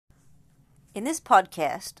In this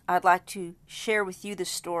podcast, I'd like to share with you the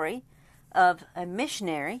story of a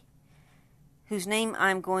missionary whose name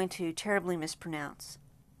I'm going to terribly mispronounce.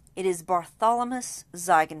 It is Bartholomew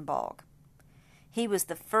Ziegenbalg. He was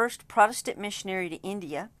the first Protestant missionary to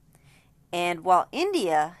India, and while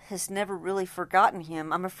India has never really forgotten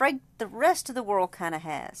him, I'm afraid the rest of the world kind of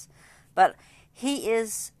has. But he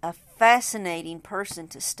is a fascinating person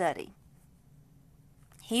to study.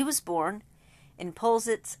 He was born in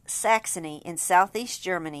Pulsitz, Saxony in southeast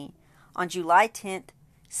Germany on July 10th,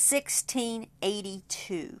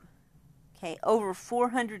 1682. Okay, over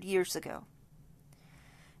 400 years ago.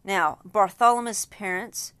 Now, Bartholomew's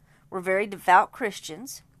parents were very devout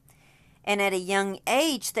Christians, and at a young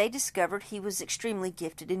age they discovered he was extremely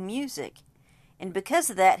gifted in music. And because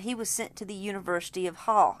of that, he was sent to the University of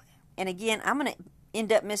Halle. And again, I'm going to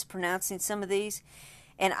end up mispronouncing some of these,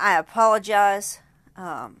 and I apologize.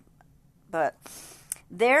 But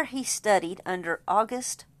there he studied under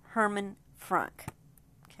August Hermann Frank.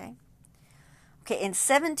 Okay, in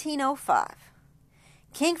 1705,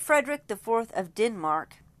 King Frederick IV of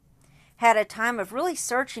Denmark had a time of really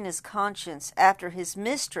searching his conscience after his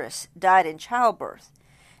mistress died in childbirth.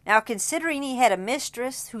 Now, considering he had a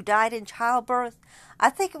mistress who died in childbirth, I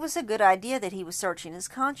think it was a good idea that he was searching his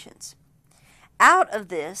conscience. Out of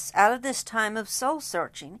this time of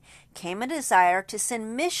soul-searching, came a desire to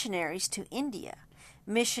send missionaries to India,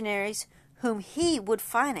 missionaries whom he would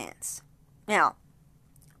finance. Now,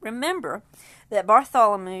 remember that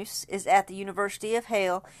Bartholomew is at the University of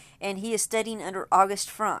Halle, and he is studying under August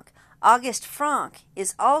Frank. August Frank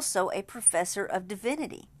is also a professor of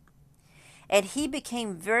divinity, and he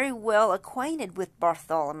became very well acquainted with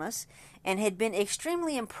Bartholomew and had been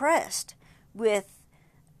extremely impressed with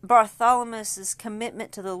Bartholomew's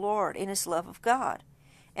commitment to the Lord and his love of God.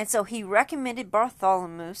 And so he recommended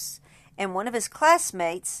Bartholomew and one of his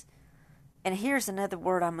classmates, and here's another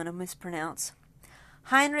word I'm going to mispronounce,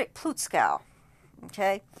 Heinrich Plutskow.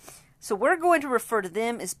 Okay? So we're going to refer to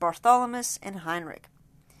them as Bartholomew and Heinrich.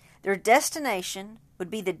 Their destination would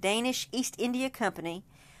be the Danish East India Company,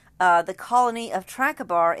 the colony of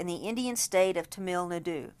Tranquebar in the Indian state of Tamil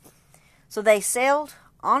Nadu. So they sailed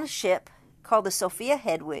on a ship called the Sophia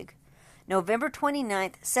Hedwig, November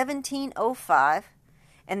 29th, 1705,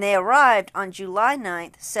 and they arrived on July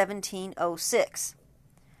 9th, 1706.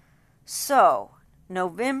 So,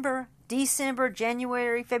 November, December,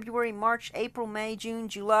 January, February, March, April, May, June,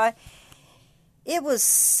 July, it was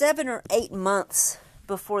 7 or 8 months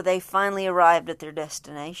before they finally arrived at their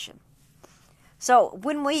destination. So,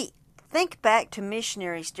 when we think back to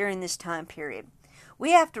missionaries during this time period,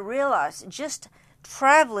 we have to realize just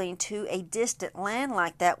traveling to a distant land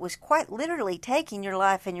like that was quite literally taking your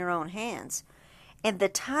life in your own hands. And the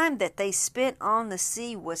time that they spent on the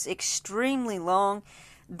sea was extremely long.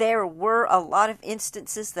 There were a lot of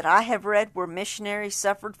instances that I have read where missionaries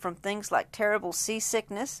suffered from things like terrible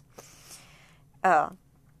seasickness.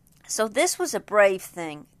 So this was a brave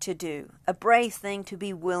thing to do, a brave thing to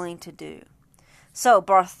be willing to do. So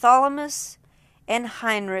Bartholomew and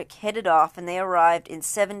Heinrich headed off, and they arrived in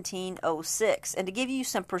 1706. And to give you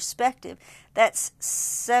some perspective, that's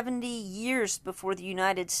 70 years before the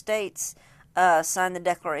United States signed the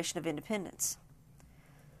Declaration of Independence.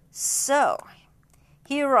 So,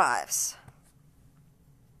 he arrives,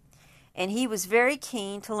 and he was very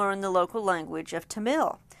keen to learn the local language of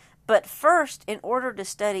Tamil. But first, in order to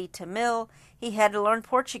study Tamil, he had to learn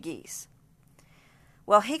Portuguese.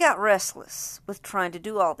 Well, he got restless with trying to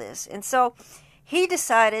do all this, and so he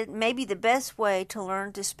decided maybe the best way to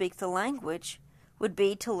learn to speak the language would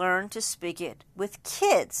be to learn to speak it with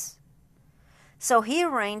kids. So he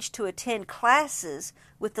arranged to attend classes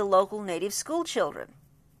with the local native school children.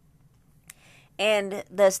 And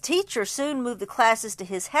the teacher soon moved the classes to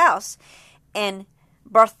his house, and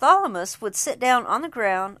Bartholomew would sit down on the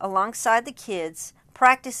ground alongside the kids,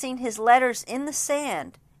 practicing his letters in the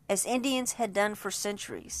sand, as Indians had done for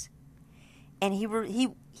centuries. And he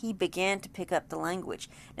began to pick up the language.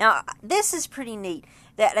 Now, this is pretty neat,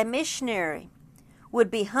 that a missionary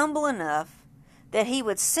would be humble enough that he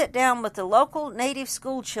would sit down with the local native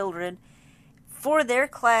school children for their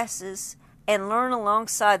classes and learn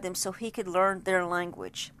alongside them so he could learn their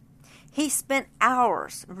language. He spent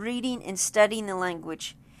hours reading and studying the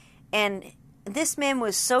language, and this man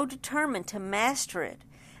was so determined to master it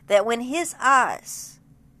that when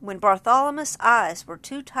Bartholomew's eyes were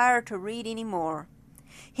too tired to read anymore,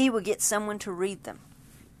 he would get someone to read the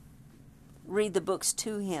books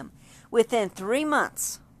to him. Within 3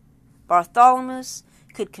 months, Bartholomew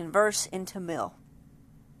could converse in Tamil.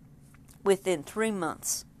 Within 3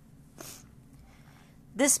 months.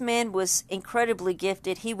 This man was incredibly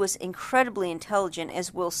gifted. He was incredibly intelligent,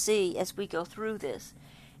 as we'll see as we go through this.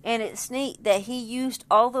 And it's neat that he used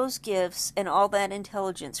all those gifts and all that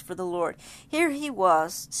intelligence for the Lord. Here he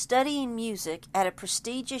was, studying music at a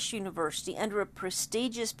prestigious university under a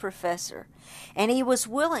prestigious professor. And he was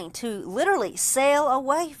willing to literally sail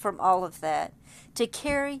away from all of that to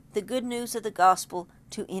carry the good news of the gospel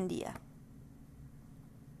to India.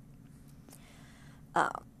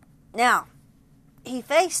 Now, he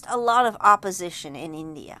faced a lot of opposition in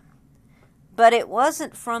India. But it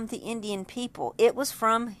wasn't from the Indian people. It was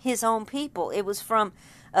from his own people. It was from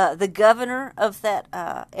the governor of that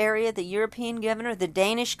area, the European governor, the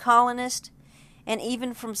Danish colonist, and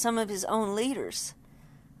even from some of his own leaders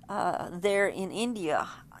there in India.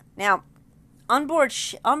 Now, on board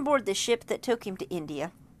the ship that took him to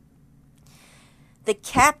India, the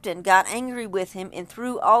captain got angry with him and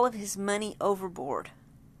threw all of his money overboard.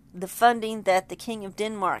 The funding that the King of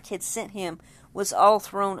Denmark had sent him was all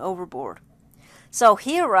thrown overboard. So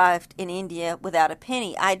he arrived in India without a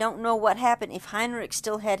penny. I don't know what happened if Heinrich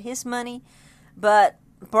still had his money, but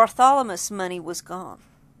Bartholomew's money was gone.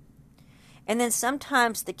 And then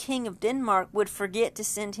sometimes the King of Denmark would forget to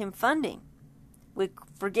send him funding, would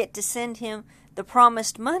forget to send him the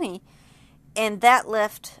promised money, and that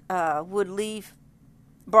would leave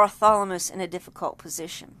Bartholomew in a difficult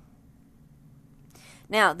position.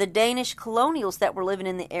 Now, the Danish colonials that were living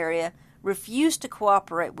in the area refused to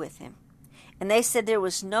cooperate with him. And they said there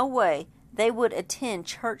was no way they would attend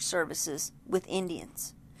church services with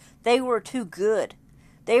Indians. They were too good.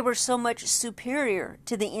 They were so much superior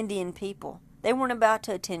to the Indian people. They weren't about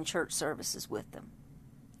to attend church services with them.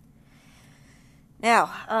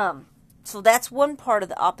 Now, so that's one part of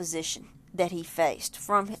the opposition that he faced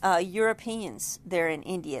from Europeans there in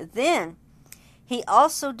India. Then, he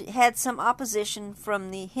also had some opposition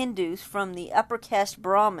from the Hindus, from the upper caste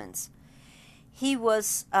Brahmins. He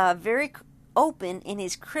was very open in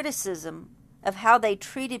his criticism of how they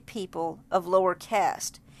treated people of lower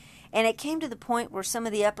caste. And it came to the point where some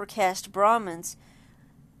of the upper caste Brahmins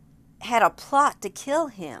had a plot to kill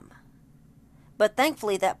him. But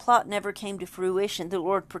thankfully that plot never came to fruition. The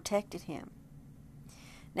Lord protected him.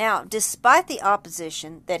 Now, despite the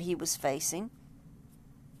opposition that he was facing,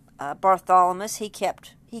 Bartholomew, he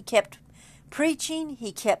kept preaching,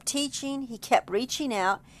 he kept teaching, he kept reaching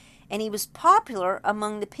out, and he was popular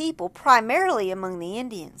among the people, primarily among the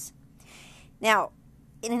Indians. Now,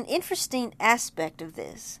 in an interesting aspect of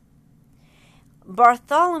this,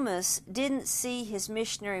 Bartholomew didn't see his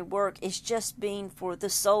missionary work as just being for the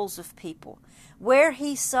souls of people. Where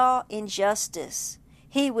he saw injustice,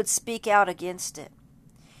 he would speak out against it.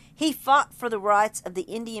 He fought for the rights of the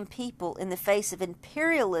Indian people in the face of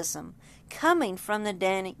imperialism coming from the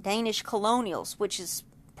Danish colonials, which is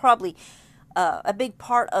probably a big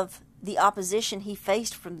part of the opposition he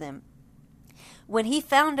faced from them. When he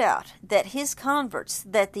found out that his converts,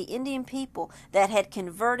 that the Indian people that had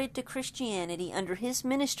converted to Christianity under his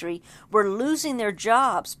ministry were losing their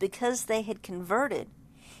jobs because they had converted,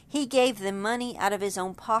 he gave them money out of his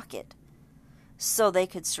own pocket so they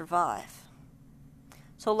could survive.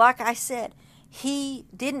 So like I said, he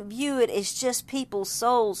didn't view it as just people's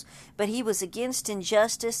souls, but he was against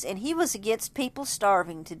injustice, and he was against people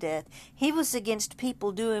starving to death. He was against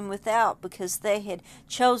people doing without because they had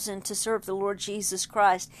chosen to serve the Lord Jesus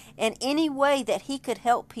Christ. And any way that he could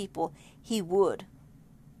help people, he would.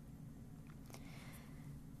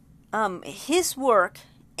 His work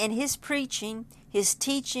and his preaching, his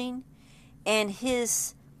teaching, and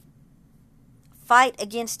his fight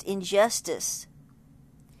against injustice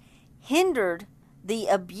hindered the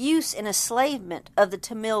abuse and enslavement of the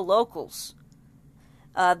Tamil locals.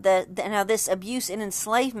 Now this abuse and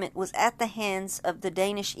enslavement was at the hands of the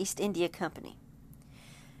Danish East India Company.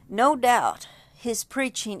 No doubt his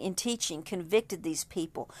preaching and teaching convicted these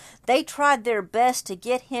people. They tried their best to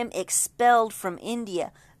get him expelled from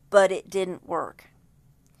India, but it didn't work.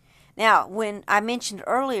 Now, when I mentioned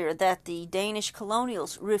earlier that the Danish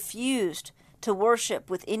colonials refused to worship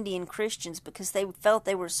with Indian Christians because they felt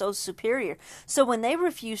they were so superior. So when they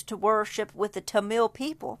refused to worship with the Tamil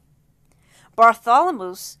people,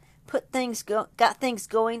 Bartholomew got things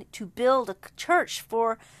going to build a church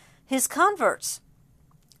for his converts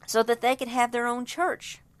so that they could have their own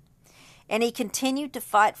church. And he continued to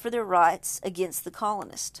fight for their rights against the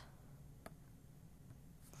colonists.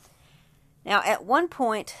 Now, at one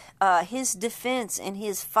point, his defense and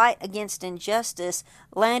his fight against injustice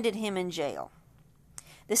landed him in jail.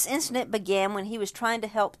 This incident began when he was trying to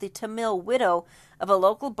help the Tamil widow of a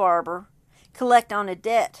local barber collect on a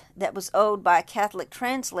debt that was owed by a Catholic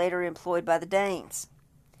translator employed by the Danes.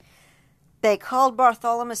 They called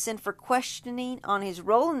Bartholomew in for questioning on his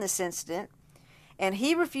role in this incident, and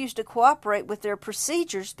he refused to cooperate with their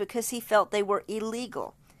procedures because he felt they were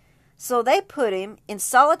illegal. So they put him in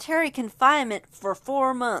solitary confinement for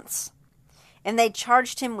 4 months, and they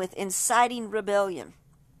charged him with inciting rebellion.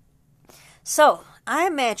 So, I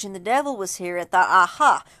imagine the devil was here and thought,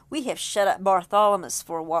 aha, we have shut up Bartholomew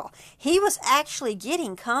for a while. He was actually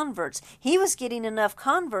getting converts. He was getting enough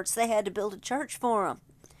converts they had to build a church for him.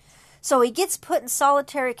 So he gets put in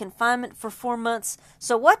solitary confinement for 4 months.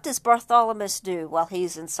 So what does Bartholomew do while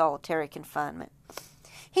he's in solitary confinement?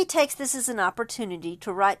 He takes this as an opportunity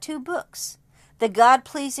to write 2 books, The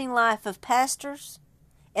God-Pleasing Life of Pastors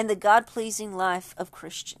and The God-Pleasing Life of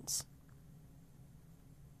Christians.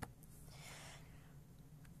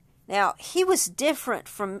 Now, he was different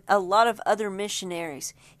from a lot of other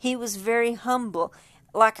missionaries. He was very humble.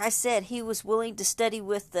 Like I said, he was willing to study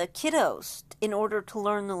with the kiddos in order to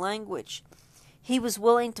learn the language. He was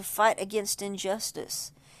willing to fight against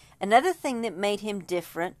injustice. Another thing that made him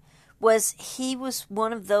different was he was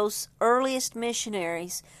one of those earliest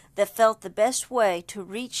missionaries that felt the best way to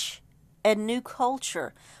reach a new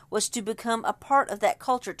culture was to become a part of that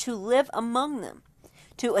culture, to live among them,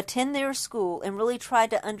 to attend their school and really try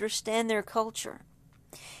to understand their culture.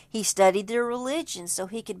 He studied their religion so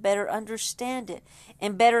he could better understand it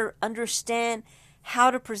and better understand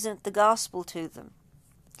how to present the gospel to them.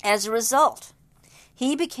 As a result,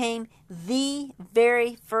 he became the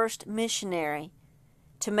very first missionary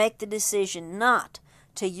to make the decision not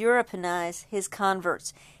to Europeanize his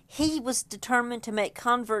converts. He was determined to make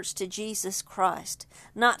converts to Jesus Christ,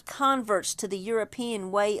 not converts to the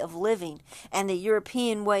European way of living and the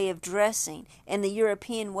European way of dressing and the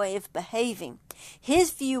European way of behaving.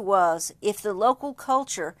 His view was if the local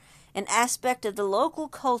culture, an aspect of the local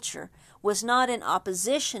culture, was not in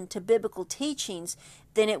opposition to biblical teachings,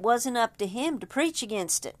 then it wasn't up to him to preach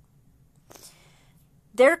against it.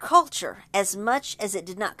 Their culture, as much as it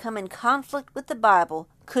did not come in conflict with the Bible,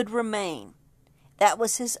 could remain. That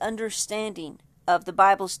was his understanding of the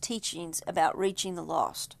Bible's teachings about reaching the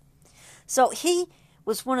lost. So he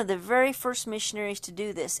was one of the very first missionaries to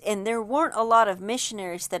do this, and there weren't a lot of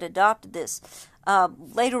missionaries that adopted this.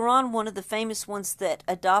 Later on, one of the famous ones that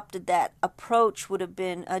adopted that approach would have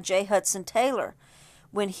been J. Hudson Taylor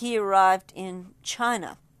when he arrived in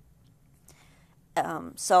China.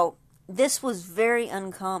 So this was very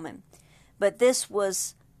uncommon, but this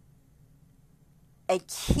was a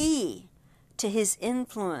key to his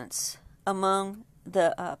influence among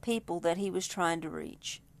the people that he was trying to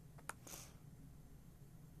reach.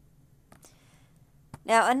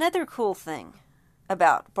 Now, another cool thing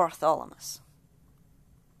about Bartholomew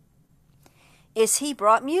is he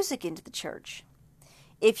brought music into the church.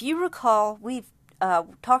 If you recall, we've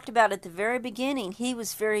talked about at the very beginning, he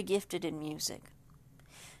was very gifted in music.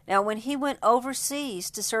 Now, when he went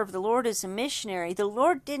overseas to serve the Lord as a missionary, the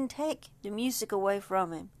Lord didn't take the music away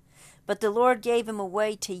from him, but the Lord gave him a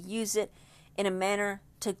way to use it in a manner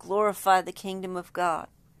to glorify the kingdom of God.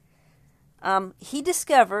 He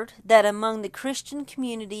discovered that among the Christian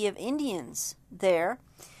community of Indians there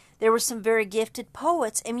were some very gifted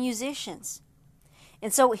poets and musicians.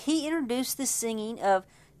 And so he introduced the singing of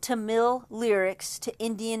Tamil lyrics to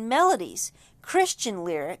Indian melodies, Christian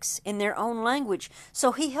lyrics in their own language.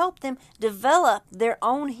 So he helped them develop their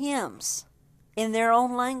own hymns in their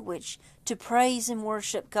own language to praise and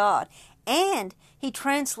worship God. And he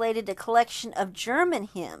translated a collection of German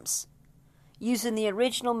hymns using the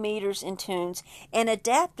original meters and tunes and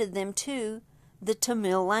adapted them to the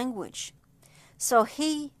Tamil language. So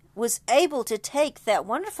he was able to take that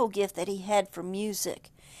wonderful gift that he had for music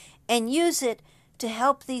and use it to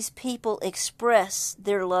help these people express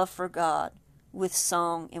their love for God with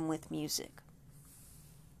song and with music.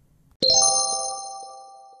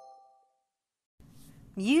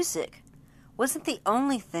 Music wasn't the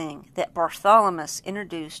only thing that Bartholomew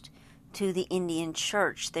introduced to the Indian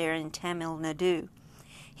church there in Tamil Nadu.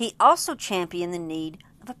 He also championed the need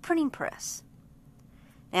of a printing press.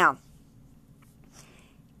 Now,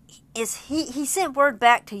 he sent word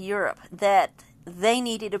back to Europe that they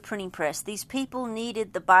needed a printing press. These people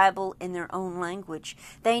needed the Bible in their own language.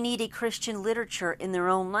 They needed Christian literature in their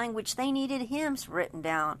own language. They needed hymns written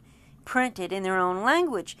down, printed in their own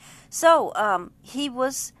language. So he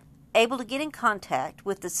was able to get in contact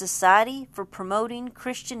with the Society for Promoting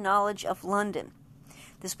Christian Knowledge of London.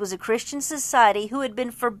 This was a Christian society who had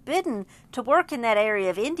been forbidden to work in that area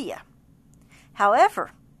of India.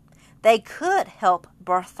 However, they could help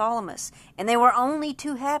Bartholomew, and they were only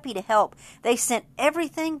too happy to help. They sent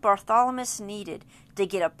everything Bartholomew needed to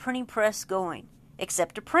get a printing press going,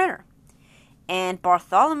 except a printer. And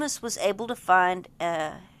Bartholomew was able to find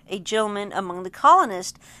a gentleman among the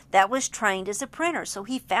colonists that was trained as a printer. So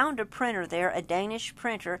he found a printer there, a Danish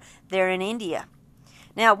printer there in India.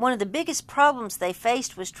 Now, one of the biggest problems they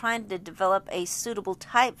faced was trying to develop a suitable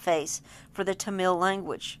typeface for the Tamil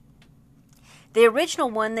language. The original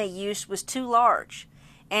one they used was too large.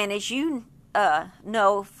 And as you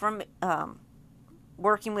know from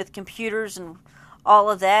working with computers and all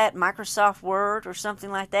of that, Microsoft Word or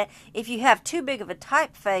something like that, if you have too big of a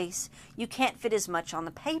typeface, you can't fit as much on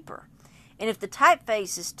the paper. And if the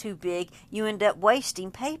typeface is too big, you end up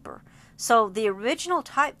wasting paper. So the original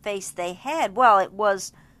typeface they had, while it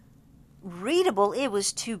was readable, it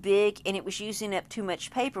was too big and it was using up too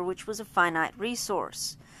much paper, which was a finite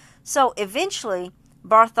resource. So eventually,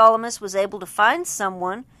 Bartholomew was able to find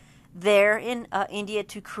someone there in India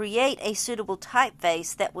to create a suitable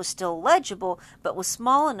typeface that was still legible but was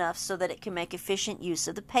small enough so that it could make efficient use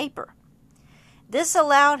of the paper. This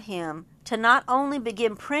allowed him to not only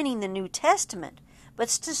begin printing the New Testament, but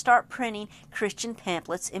to start printing Christian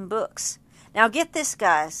pamphlets and books. Now get this,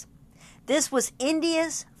 guys. This was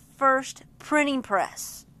India's first printing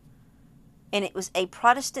press, and it was a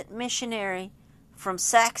Protestant missionary from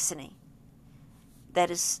Saxony that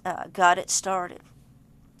got it started,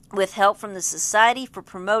 with help from the Society for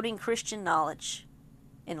Promoting Christian Knowledge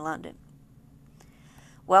in London.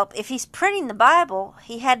 Well, if he's printing the Bible,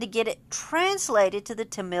 he had to get it translated to the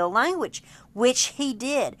Tamil language, which he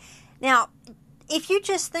did. Now, if you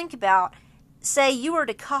just think about, say you were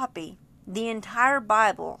to copy the entire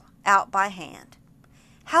Bible out by hand,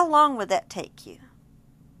 how long would that take you?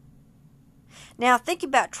 Now, think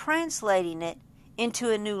about translating it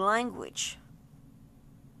into a new language.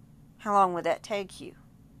 How long would that take you?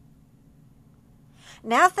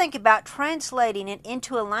 Now think about translating it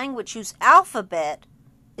into a language whose alphabet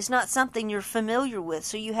is not something you're familiar with,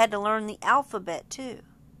 so you had to learn the alphabet too.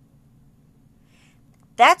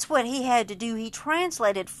 That's what he had to do. He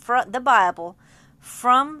translated the Bible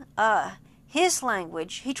from his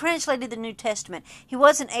language. He translated the New Testament. He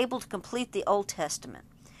wasn't able to complete the Old Testament,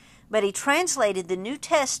 but he translated the New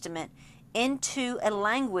Testament into a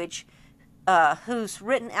language whose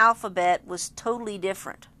written alphabet was totally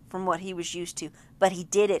different from what he was used to. But he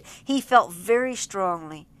did it. He felt very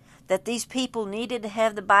strongly that these people needed to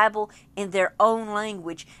have the Bible in their own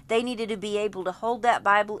language. They needed to be able to hold that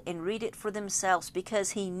Bible and read it for themselves,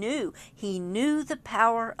 because he knew the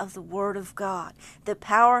power of the Word of God, the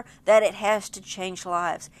power that it has to change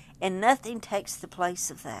lives, and nothing takes the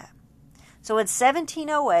place of that. So in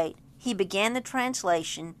 1708, he began the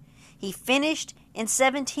translation. He finished in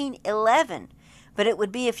 1711, but it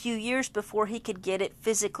would be a few years before he could get it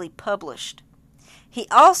physically published. He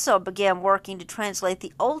also began working to translate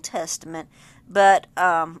the Old Testament, but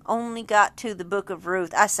only got to the book of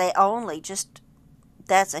Ruth. I say only, just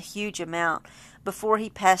that's a huge amount. Before he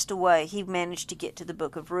passed away, he managed to get to the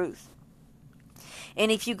book of Ruth.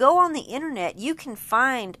 And if you go on the internet, you can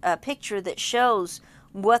find a picture that shows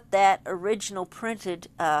what that original printed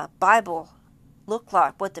Bible looked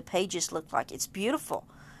like, what the pages looked like. It's beautiful.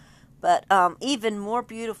 But even more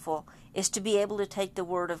beautiful is to be able to take the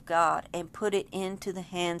Word of God and put it into the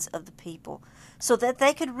hands of the people so that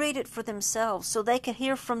they could read it for themselves, so they could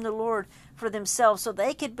hear from the Lord for themselves, so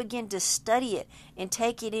they could begin to study it and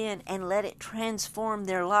take it in and let it transform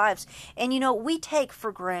their lives. And we take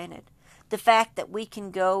for granted the fact that we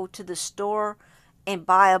can go to the store and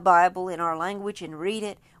buy a Bible in our language and read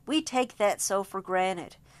it. We take that so for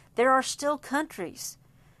granted. There are still countries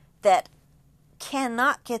that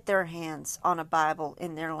cannot get their hands on a Bible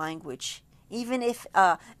in their language, even if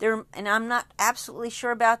and I'm not absolutely sure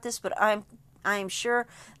about this, but I am sure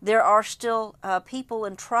there are still people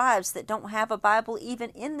and tribes that don't have a Bible even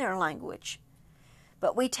in their language.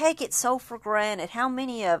 But we take it so for granted. How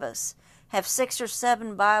many of us have 6 or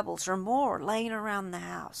 7 Bibles or more laying around the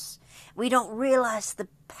house? We don't realize the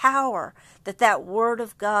power that Word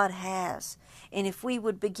of God has. And if we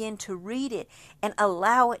would begin to read it and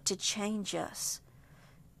allow it to change us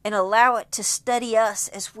and allow it to study us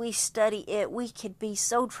as we study it, we could be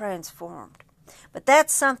so transformed. But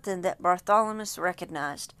that's something that Bartholomew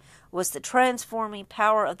recognized, was the transforming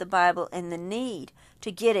power of the Bible and the need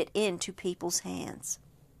to get it into people's hands.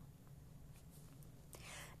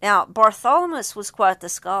 Now, Bartholomew was quite the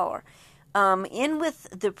scholar. In with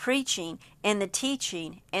the preaching and the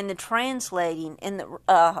teaching and the translating and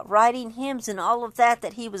the writing hymns and all of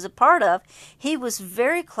that he was a part of, he was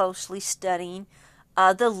very closely studying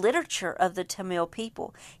the literature of the Tamil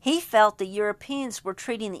people. He felt the Europeans were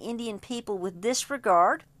treating the Indian people with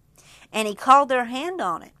disregard, and he called their hand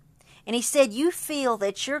on it. And he said, you feel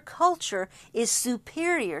that your culture is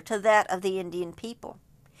superior to that of the Indian people.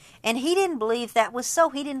 And he didn't believe that was so.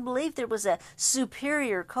 He didn't believe there was a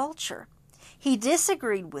superior culture. He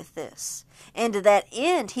disagreed with this. And to that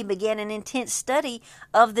end, he began an intense study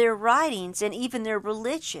of their writings and even their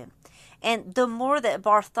religion. And the more that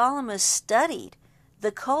Bartholomew studied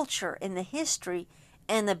the culture and the history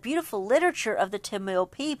and the beautiful literature of the Tamil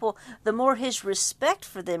people, the more his respect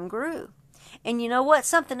for them grew. And you know what?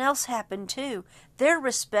 Something else happened too. Their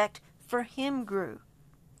respect for him grew.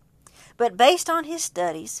 But based on his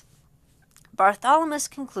studies, Bartholomew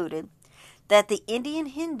concluded that the Indian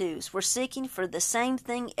Hindus were seeking for the same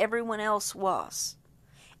thing everyone else was.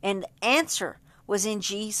 And the answer was in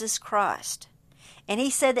Jesus Christ. And he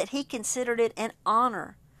said that he considered it an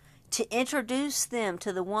honor to introduce them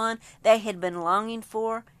to the one they had been longing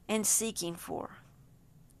for and seeking for.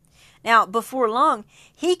 Now, before long,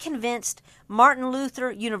 he convinced Martin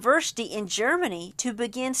Luther University in Germany to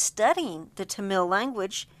begin studying the Tamil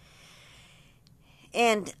language.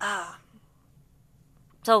 And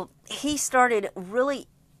so he started really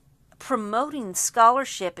promoting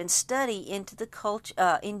scholarship and study into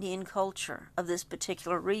the Indian culture of this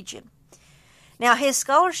particular region. Now, his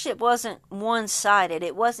scholarship wasn't one-sided.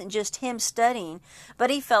 It wasn't just him studying, but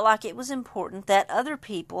he felt like it was important that other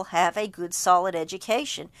people have a good, solid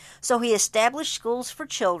education. So he established schools for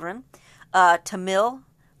children, Tamil,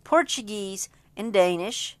 Portuguese, and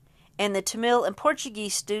Danish, and the Tamil and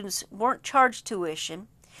Portuguese students weren't charged tuition,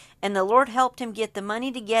 and the Lord helped him get the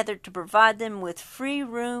money together to provide them with free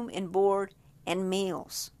room and board and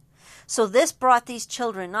meals. So this brought these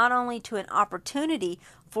children not only to an opportunity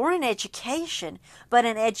for an education, but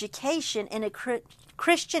an education in a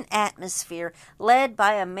Christian atmosphere led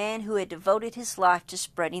by a man who had devoted his life to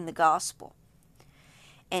spreading the gospel.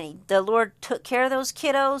 And the Lord took care of those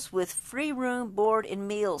kiddos with free room, board, and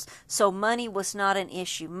meals. So money was not an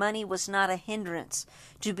issue. Money was not a hindrance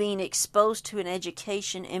to being exposed to an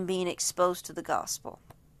education and being exposed to the gospel.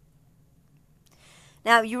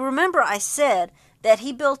 Now, you remember I said that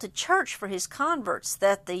he built a church for his converts,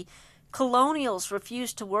 that the colonials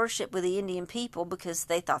refused to worship with the Indian people because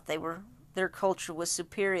they thought their culture was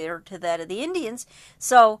superior to that of the Indians.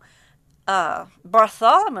 So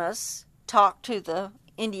Bartholomew talked to the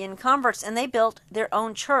Indian converts, and they built their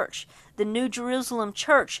own church, the New Jerusalem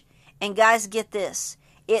Church. And guys, get this,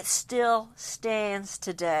 it still stands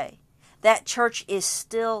today. That church is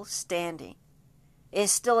still standing.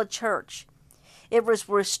 It's still a church. It was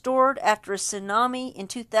restored after a tsunami in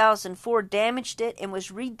 2004 damaged it and was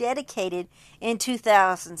rededicated in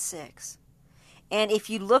 2006. And if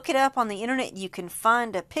you look it up on the internet, you can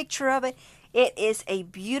find a picture of it. It is a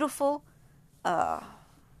beautiful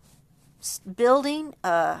building,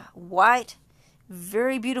 white,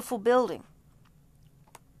 very beautiful building.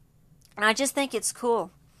 And I just think it's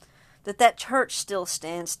cool that that church still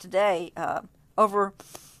stands today, over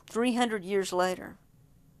 300 years later.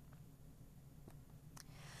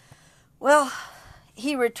 Well,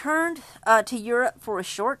 he returned to Europe for a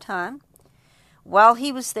short time. While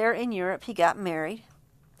he was there in Europe, he got married.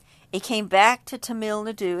 He came back to Tamil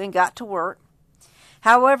Nadu and got to work.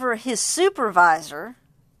 However, his supervisor,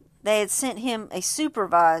 they had sent him a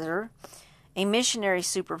supervisor, a missionary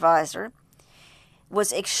supervisor,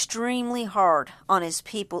 was extremely hard on his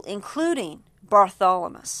people, including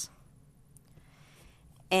Bartholomew.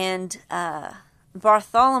 And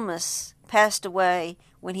Bartholomew passed away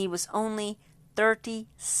when he was only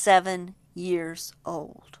 37 years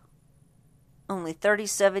old. Only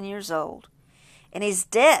 37 years old. And his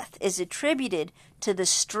death is attributed to the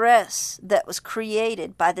stress that was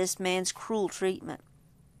created by this man's cruel treatment.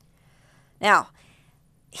 Now,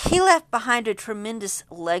 he left behind a tremendous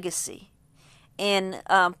legacy. And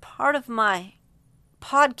part of my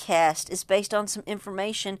podcast is based on some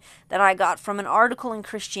information that I got from an article in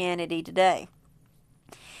Christianity Today.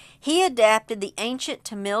 He adapted the ancient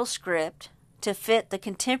Tamil script to fit the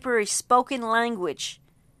contemporary spoken language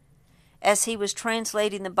as he was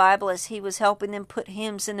translating the Bible, as he was helping them put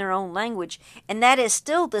hymns in their own language. And that is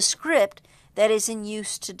still the script that is in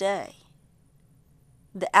use today.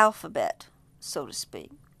 The alphabet, so to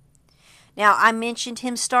speak. Now, I mentioned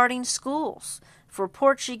him starting schools for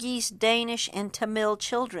Portuguese, Danish, and Tamil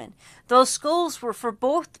children. Those schools were for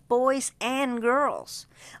both boys and girls,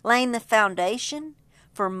 laying the foundation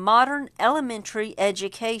for modern elementary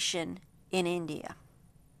education in India.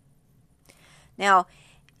 Now,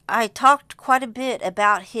 I talked quite a bit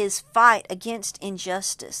about his fight against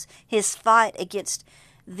injustice, his fight against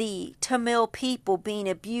the Tamil people being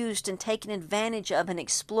abused and taken advantage of and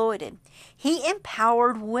exploited. He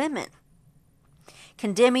empowered women,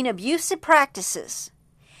 condemning abusive practices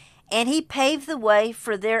and he paved the way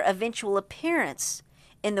for their eventual appearance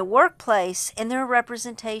in the workplace and their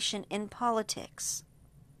representation in politics.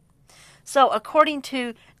 So, according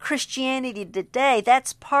to Christianity Today,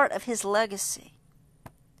 that's part of his legacy.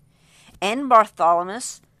 And Bartholomew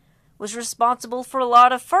was responsible for a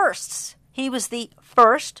lot of firsts. He was the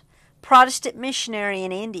first Protestant missionary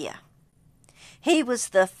in India. He was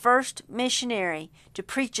the first missionary to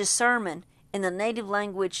preach a sermon in the native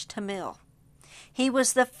language Tamil. He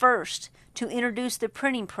was the first to introduce the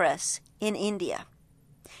printing press in India.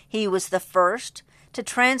 He was the first to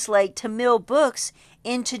translate Tamil books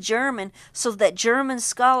into German so that German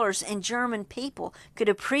scholars and German people could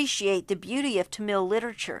appreciate the beauty of Tamil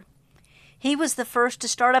literature. He was the first to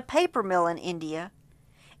start a paper mill in India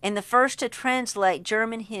and the first to translate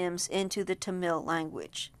German hymns into the Tamil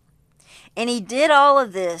language. And he did all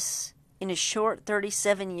of this in a short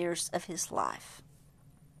 37 years of his life.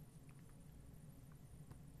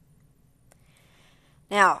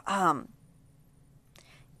 Now,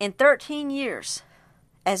 in 13 years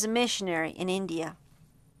as a missionary in India,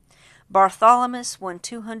 Bartholomew won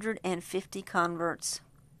 250 converts,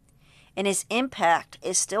 and his impact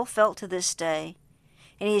is still felt to this day,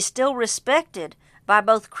 and he is still respected by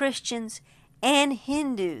both Christians and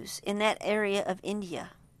Hindus in that area of India.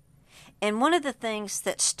 And one of the things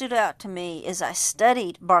that stood out to me as I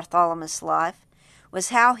studied Bartholomew's life was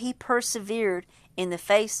how he persevered in the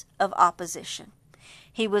face of opposition.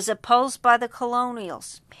 He was opposed by the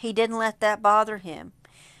colonials. He didn't let that bother him.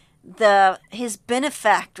 His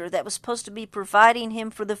benefactor that was supposed to be providing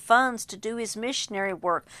him for the funds to do his missionary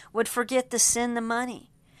work would forget to send the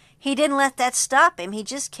money. He didn't let that stop him. He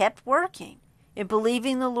just kept working and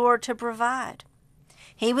believing the Lord to provide.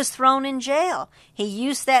 He was thrown in jail. He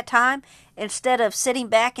used that time, instead of sitting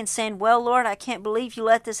back and saying, well, Lord, I can't believe you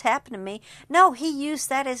let this happen to me. No, he used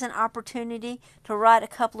that as an opportunity to write a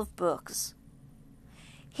couple of books.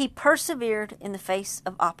 He persevered in the face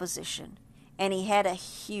of opposition, and he had a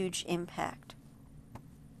huge impact.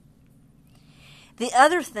 The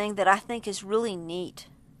other thing that I think is really neat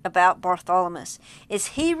about Bartholomew is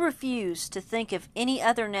he refused to think of any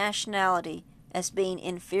other nationality as being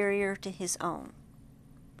inferior to his own.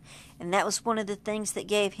 And that was one of the things that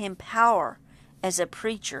gave him power as a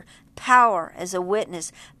preacher, power as a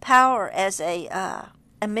witness, power as a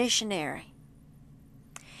missionary.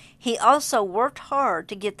 He also worked hard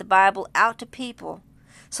to get the Bible out to people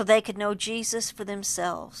so they could know Jesus for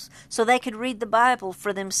themselves, so they could read the Bible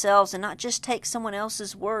for themselves and not just take someone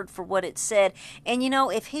else's word for what it said. And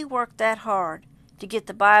if he worked that hard to get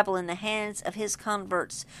the Bible in the hands of his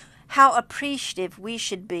converts, how appreciative we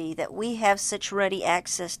should be that we have such ready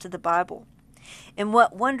access to the Bible. And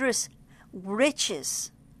what wondrous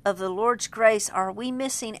riches of the Lord's grace are we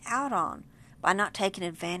missing out on by not taking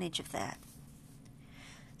advantage of that?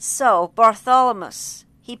 So, Bartholomew,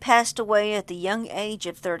 he passed away at the young age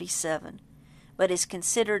of 37, but is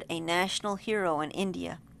considered a national hero in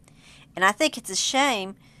India. And I think it's a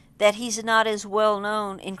shame that he's not as well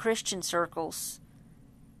known in Christian circles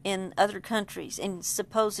in other countries, in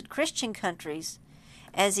supposed Christian countries,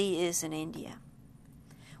 as he is in India.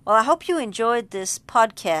 Well, I hope you enjoyed this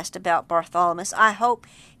podcast about Bartholomew. I hope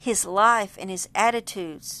his life and his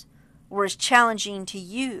attitudes were as challenging to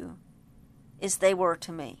you as they were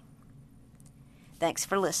to me. Thanks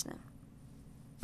for listening.